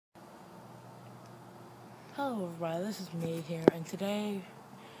Hello everybody, this is me here, and today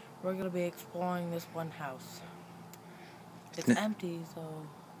we're going to be exploring this one house. It's empty, so...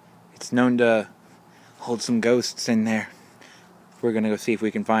 It's known to hold some ghosts in there. We're going to go see if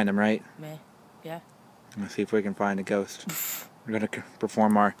we can find them, right? Yeah? Let's see if we can find a ghost. We're going to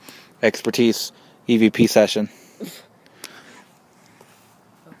perform our expertise EVP session.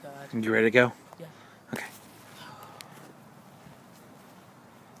 Oh god. You ready to go? Yeah. Okay.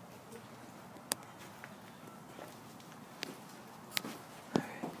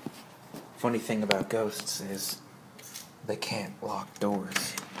 Funny thing about ghosts is they can't lock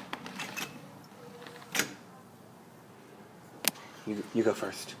doors. You go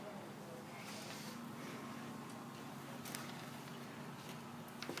first.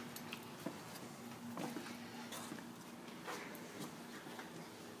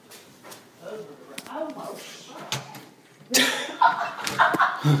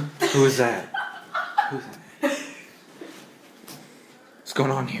 Who is that? Who's that? What's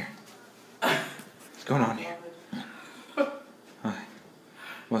going on here? What's going on here?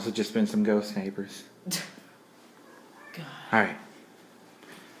 Must have just been some ghost neighbors. God. Alright.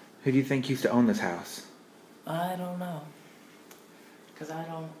 Who do you think used to own this house? I don't know. Because I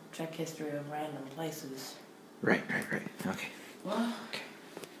don't check history of random places. Right. Okay. What? Okay.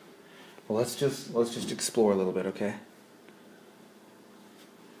 Well, let's just explore a little bit, okay?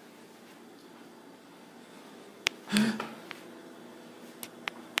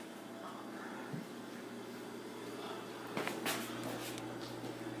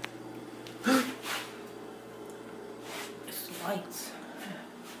 It's lights.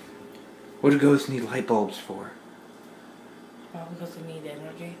 What do ghosts need light bulbs for? Probably because they need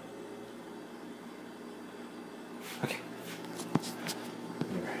energy. Okay.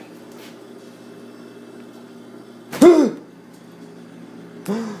 You're right.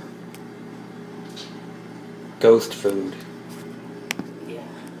 Ghost food. Yeah.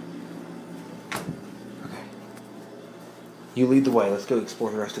 Okay. You lead the way. Let's go explore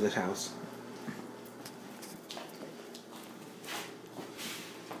the rest of this house.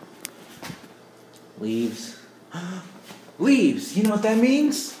 Leaves. Leaves! You know what that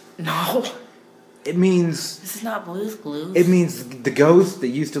means? No. It means... This is not Blue's Clues. It means the ghost that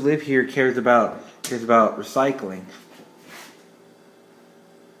used to live here cares about recycling.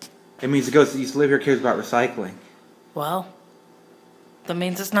 It means the ghost that used to live here cares about recycling. Well, that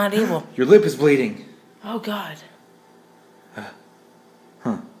means it's not evil. Your lip is bleeding. Oh god.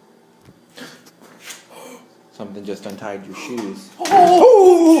 Huh. Something just untied your shoes.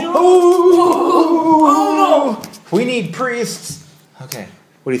 Oh no! We need priests. Okay.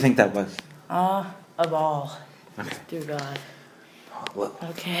 What do you think that was? A ball. Okay. Dear God. Well,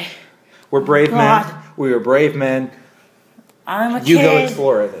 Okay. we're brave men. We are brave men. I'm a kid. You go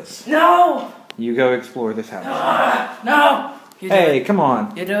explore this. No! You go explore this house. No! You do Hey, it. come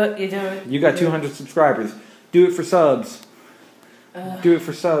on. You do it. You do it. You got 200 subscribers. Do it for subs. Do it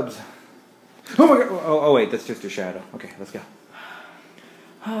for subs. Oh my god. Oh wait, that's just your shadow. Okay, let's go.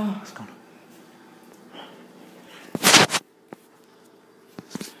 Let's go.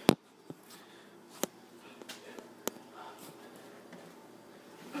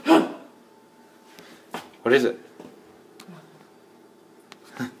 What is it?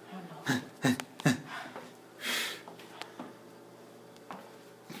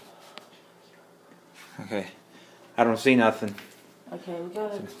 Okay. I don't see nothing. Okay, we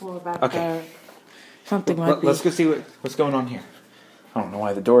gotta explore back Okay. there. Something might be. Let's go see what's going on here. I don't know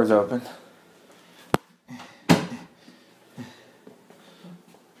why the door's open.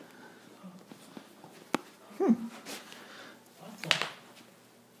 What's that?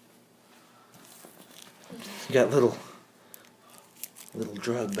 You got little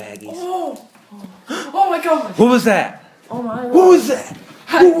drug baggies. Oh! Oh my god! What was that? Oh my god. What was that?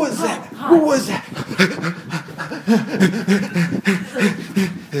 What was that? What was that?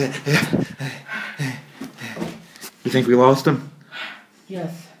 You think we lost him?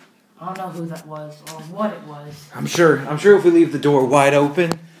 Yes. I don't know who that was or what it was. I'm sure if we leave the door wide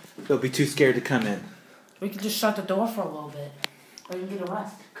open, they'll be too scared to come in. We can just shut the door for a little bit. Or you can get a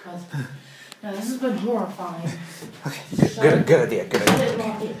rest. Because this has been horrifying. Okay, good idea.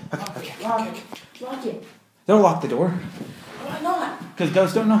 Lock it. Lock it. Don't lock the door. Why not? Because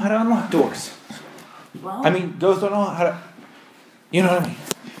ghosts don't know how to unlock doors. Well, I mean, ghosts don't know how to... You know what I mean?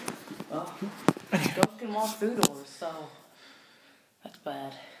 well, ghosts can walk through doors, so that's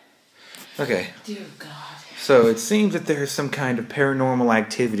bad. Okay. Dear God. So it seems that there's some kind of paranormal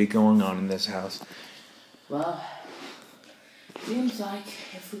activity going on in this house. Well, seems like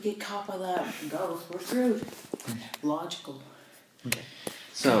if we get caught by that ghost, we're screwed. Logical. Okay.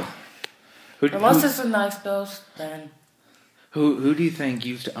 So, Unless it's a nice ghost, then... Who do you think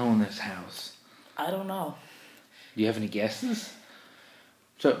used to own this house? I don't know. Do you have any guesses?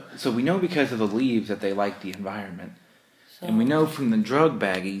 So we know because of the leaves that they like the environment. So, And we know from the drug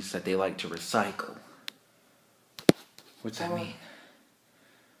baggies that they like to recycle. What's that mean?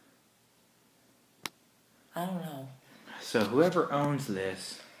 I don't know. So whoever owns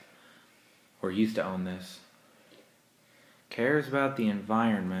this, or used to own this, cares about the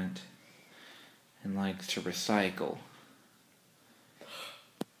environment and likes to recycle.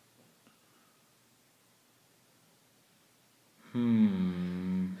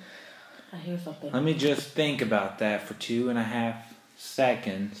 I hear something. Let me just think about that for 2.5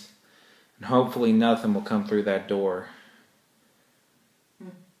 seconds, and hopefully nothing will come through that door.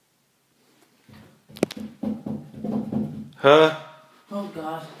 Huh? Oh,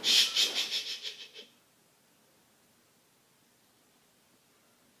 God. Shh.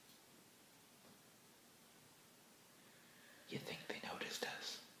 You think they noticed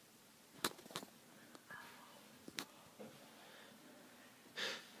us?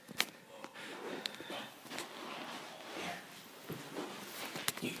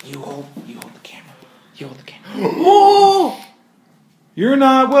 Here. You hold the camera. You hold the camera. Oh! You're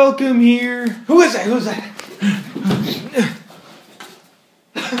not welcome here. Who is that? Who is that?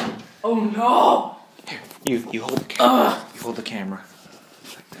 Oh, no! Here, you hold the camera. You hold the camera.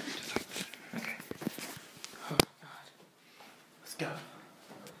 Just like that. Okay. Oh, God. Let's go.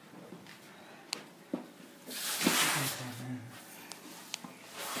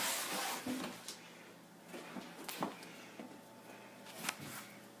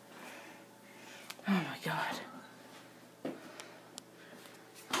 Oh, my God.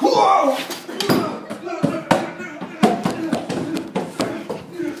 Whoa!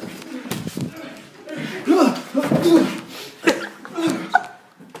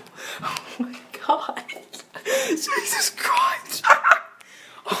 God. Jesus Christ.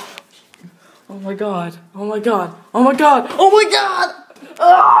 Oh my God. Oh my God. Oh my God. Oh my God.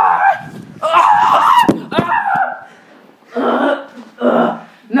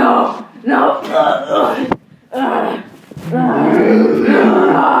 No. No.